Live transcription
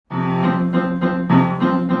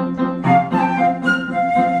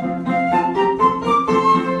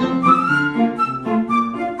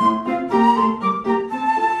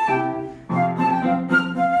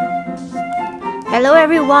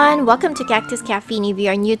everyone, welcome to Cactus Caffeine. If you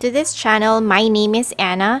are new to this channel, my name is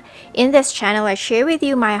Anna. In this channel, I share with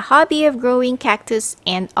you my hobby of growing cactus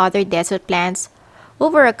and other desert plants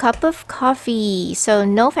over a cup of coffee. So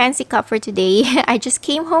no fancy cup for today. I just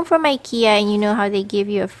came home from IKEA, and you know how they give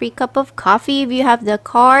you a free cup of coffee if you have the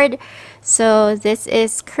card. So this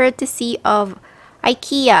is courtesy of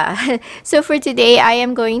IKEA. So for today, I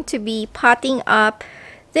am going to be potting up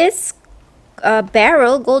this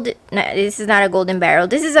barrel. This is not a golden barrel.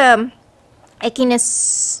 This is a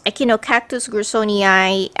Echinocactus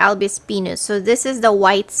grusonii albispinus. So this is the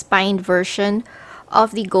white spined version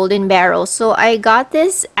of the golden barrel. So I got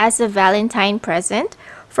this as a Valentine present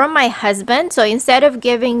from my husband. So instead of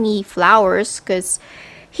giving me flowers, because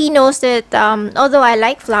he knows that although I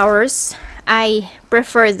like flowers, I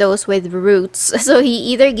prefer those with roots. So he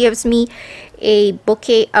either gives me a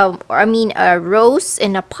bouquet of, a rose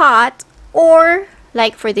in a pot, or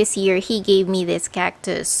like for this year, he gave me this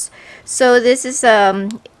cactus. So this is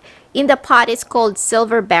in the pot it's called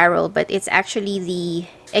silver barrel, but it's actually the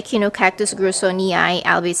Echinocactus grusonii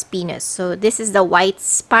albispinus. So this is the white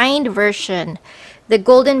spined version. The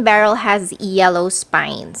golden barrel has yellow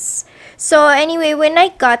spines. So anyway, when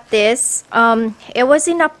I got this, it was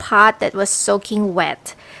in a pot that was soaking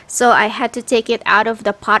wet. So I had to take it out of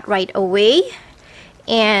the pot right away.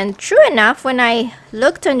 And true enough, when I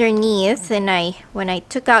looked underneath and when I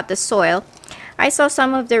took out the soil, I saw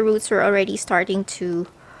some of the roots were already starting to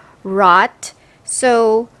rot.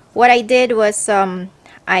 So what I did was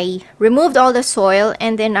I removed all the soil,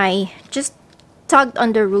 and then I just tugged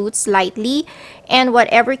on the roots lightly, and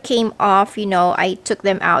whatever came off, you know, I took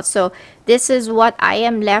them out. So this is what I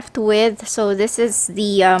am left with. So this is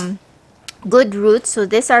the good roots. So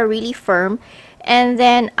these are really firm. And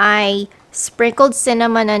then I sprinkled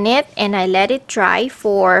cinnamon on it, and I let it dry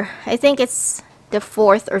for, I think it's the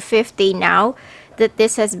 4th or 5th day now that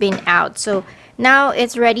this has been out. So now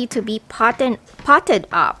it's ready to be potted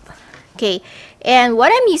up. Okay, and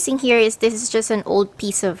what I'm using here is, this is just an old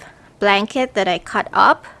piece of blanket that I cut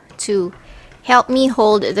up to help me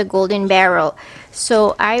hold the golden barrel.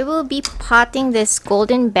 So I will be potting this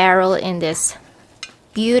golden barrel in this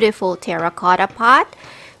beautiful terracotta pot.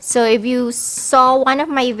 So if you saw one of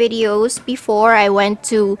my videos before, I went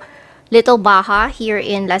to Little Baja here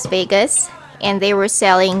in Las Vegas, and they were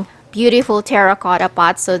selling beautiful terracotta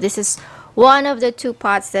pots. So this is one of the 2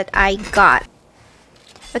 pots that I got.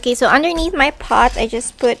 Okay, so underneath my pot, I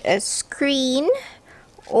just put a screen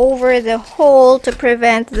over the hole to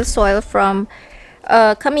prevent the soil from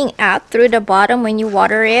coming out through the bottom when you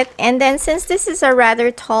water it. And then since this is a rather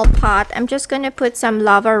tall pot, I'm just going to put some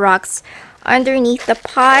lava rocks underneath the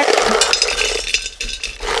pot.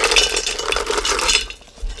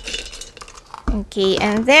 Okay,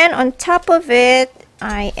 and then on top of it,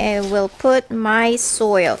 I will put my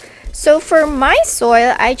soil. So for my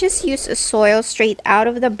soil, I just use a soil straight out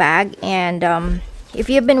of the bag. And if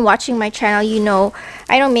you've been watching my channel, you know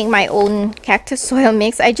I don't make my own cactus soil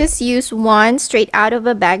mix. I just use one straight out of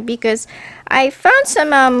a bag because I found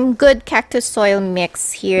some good cactus soil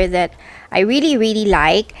mix here that I really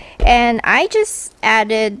like, and I just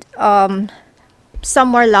added some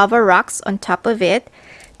more lava rocks on top of it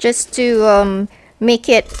just to make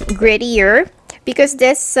it grittier, because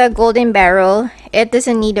this golden barrel, it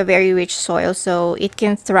doesn't need a very rich soil, so it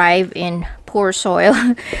can thrive in poor soil.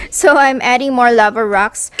 So I'm adding more lava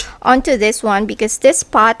rocks onto this one because this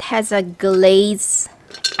pot has a glaze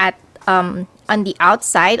at on the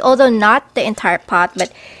outside, although not the entire pot,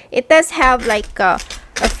 but it does have like a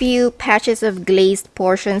few patches of glazed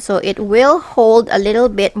portion, so it will hold a little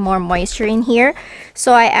bit more moisture in here.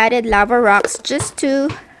 So I added lava rocks just to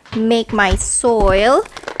make my soil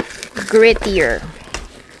grittier.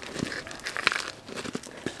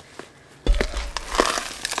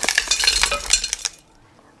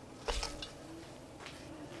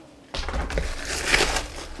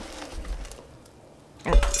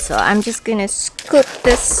 So I'm just gonna scoop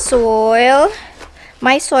the soil.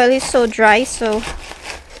 My soil is so dry, so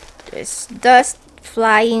there's dust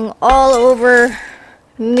flying all over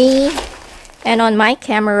me and on my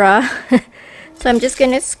camera. So I'm just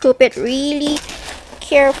gonna scoop it really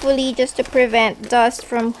carefully just to prevent dust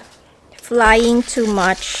from flying too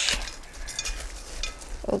much.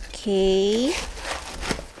 Okay.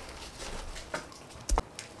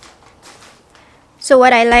 So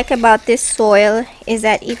what I like about this soil is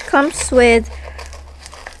that it comes with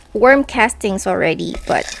worm castings already,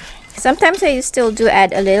 but sometimes I still do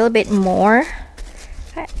add a little bit more.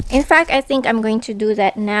 In fact, I think I'm going to do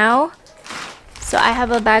that now. So I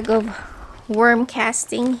have a bag of worm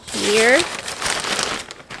casting here.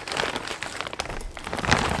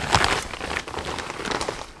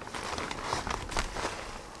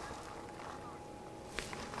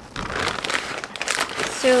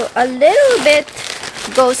 So a little bit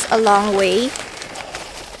goes a long way.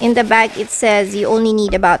 In the bag it says you only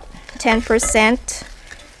need about 10%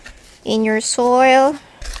 in your soil,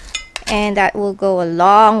 and that will go a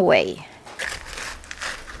long way.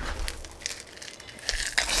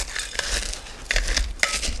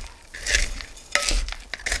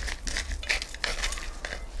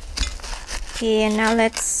 Okay, and now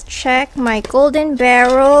let's check my golden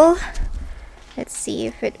barrel. Let's see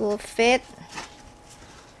if it will fit.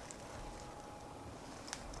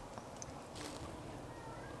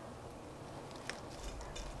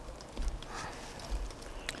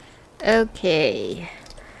 Okay,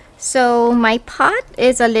 so my pot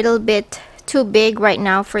is a little bit too big right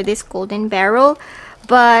now for this golden barrel,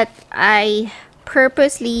 but I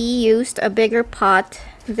purposely used a bigger pot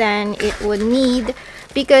than it would need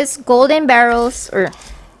because golden barrels, or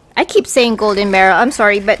I keep saying golden barrel, I'm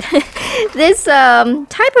sorry, but this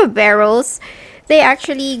type of barrels, they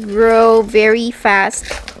actually grow very fast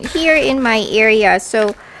here in my area.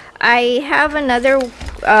 So I have another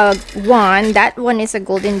one. That one is a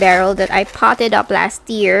golden barrel that I potted up last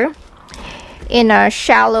year in a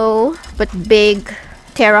shallow but big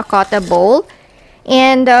terracotta bowl,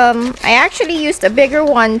 and I actually used a bigger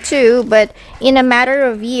one too, but in a matter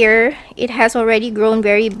of year it has already grown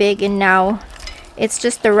very big, and now it's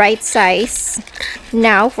just the right size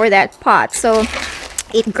now for that pot. So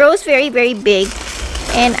it grows very big,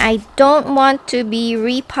 and I don't want to be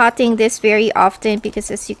repotting this very often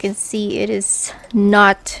because, as you can see, it is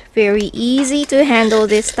not very easy to handle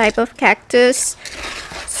this type of cactus.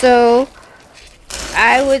 So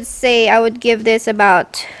I would say I would give this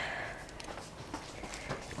about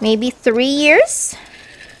maybe 3 years,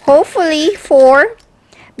 hopefully 4,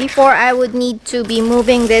 before I would need to be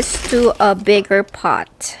moving this to a bigger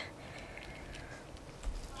pot.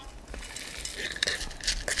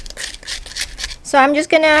 So I'm just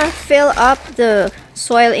gonna fill up the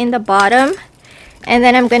soil in the bottom, and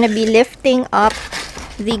then I'm gonna be lifting up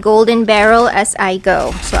the golden barrel as I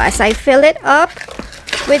go. So as I fill it up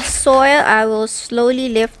with soil, I will slowly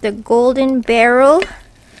lift the golden barrel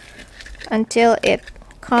until it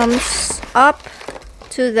comes up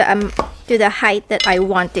to the height that I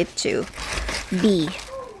want it to be.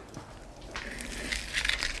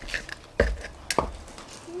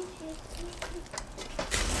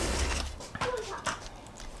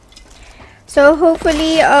 So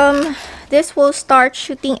hopefully this will start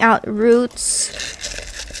shooting out roots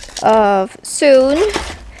soon.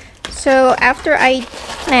 So after I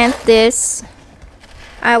plant this,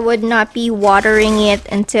 I would not be watering it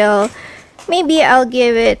until maybe I'll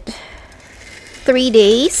give it 3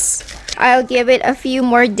 days. I'll give it a few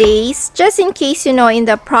more days just in case, you know, in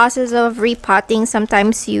the process of repotting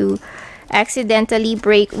sometimes you accidentally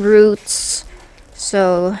break roots,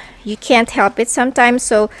 so you can't help it sometimes.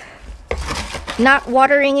 So not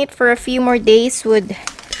watering it for a few more days would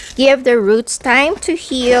give the roots time to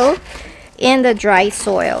heal in the dry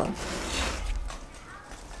soil.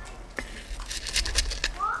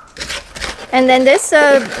 And then this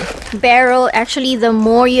barrel, actually, the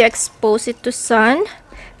more you expose it to sun,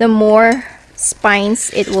 the more spines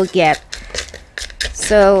it will get.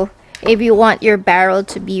 So if you want your barrel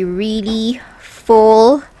to be really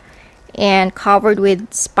full and covered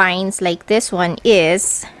with spines like this one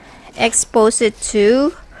is, expose it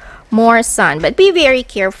to more sun, but be very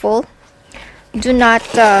careful. Do not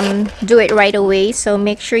do it right away, so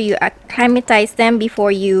make sure you acclimatize them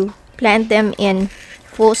before you plant them in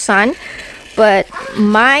full sun. But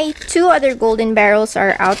my 2 other golden barrels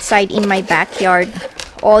are outside in my backyard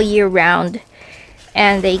all year round,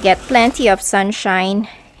 and they get plenty of sunshine,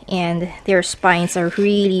 and their spines are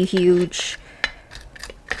really huge.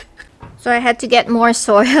 So I had to get more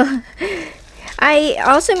soil. I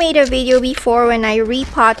also made a video before when I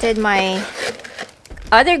repotted my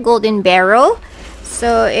other golden barrel.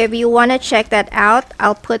 So if you want to check that out,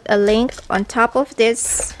 I'll put a link on top of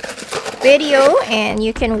this video, and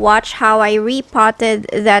you can watch how I repotted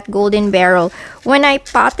that golden barrel. When I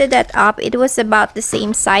potted that up, it was about the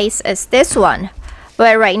same size as this one,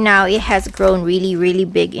 but right now it has grown really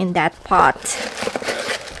big in that pot.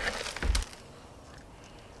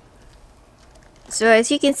 So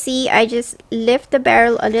as you can see, I just lift the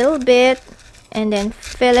barrel a little bit and then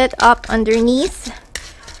fill it up underneath.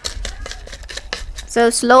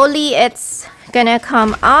 So slowly it's gonna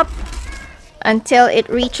come up until it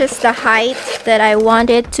reaches the height that I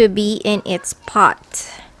want it to be in its pot.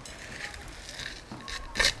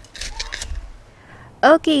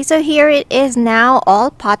 Okay, so here it is now all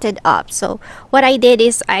potted up. So what I did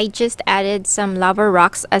is I just added some lava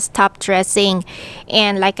rocks as top dressing,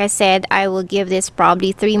 and like I said, I will give this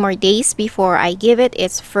probably 3 more days before I give it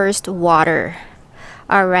its first water.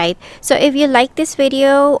 Alright, so if you like this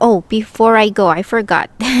video, oh, before I go, I forgot.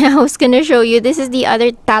 I was gonna show you, this is the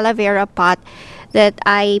other talavera pot that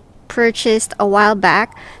I purchased a while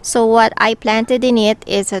back. So what I planted in it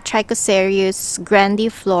is a Trichocereus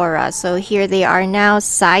grandiflora. So here they are now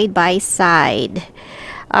side by side.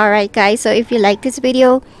 Alright guys, so if you like this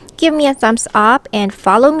video, give me a thumbs up and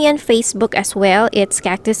follow me on Facebook as well. It's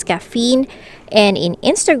Cactus Caffeine, and in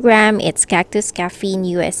Instagram it's Cactus Caffeine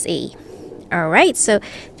USA. Alright, so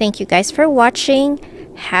thank you guys for watching.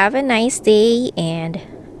 Have a nice day and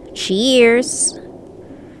cheers!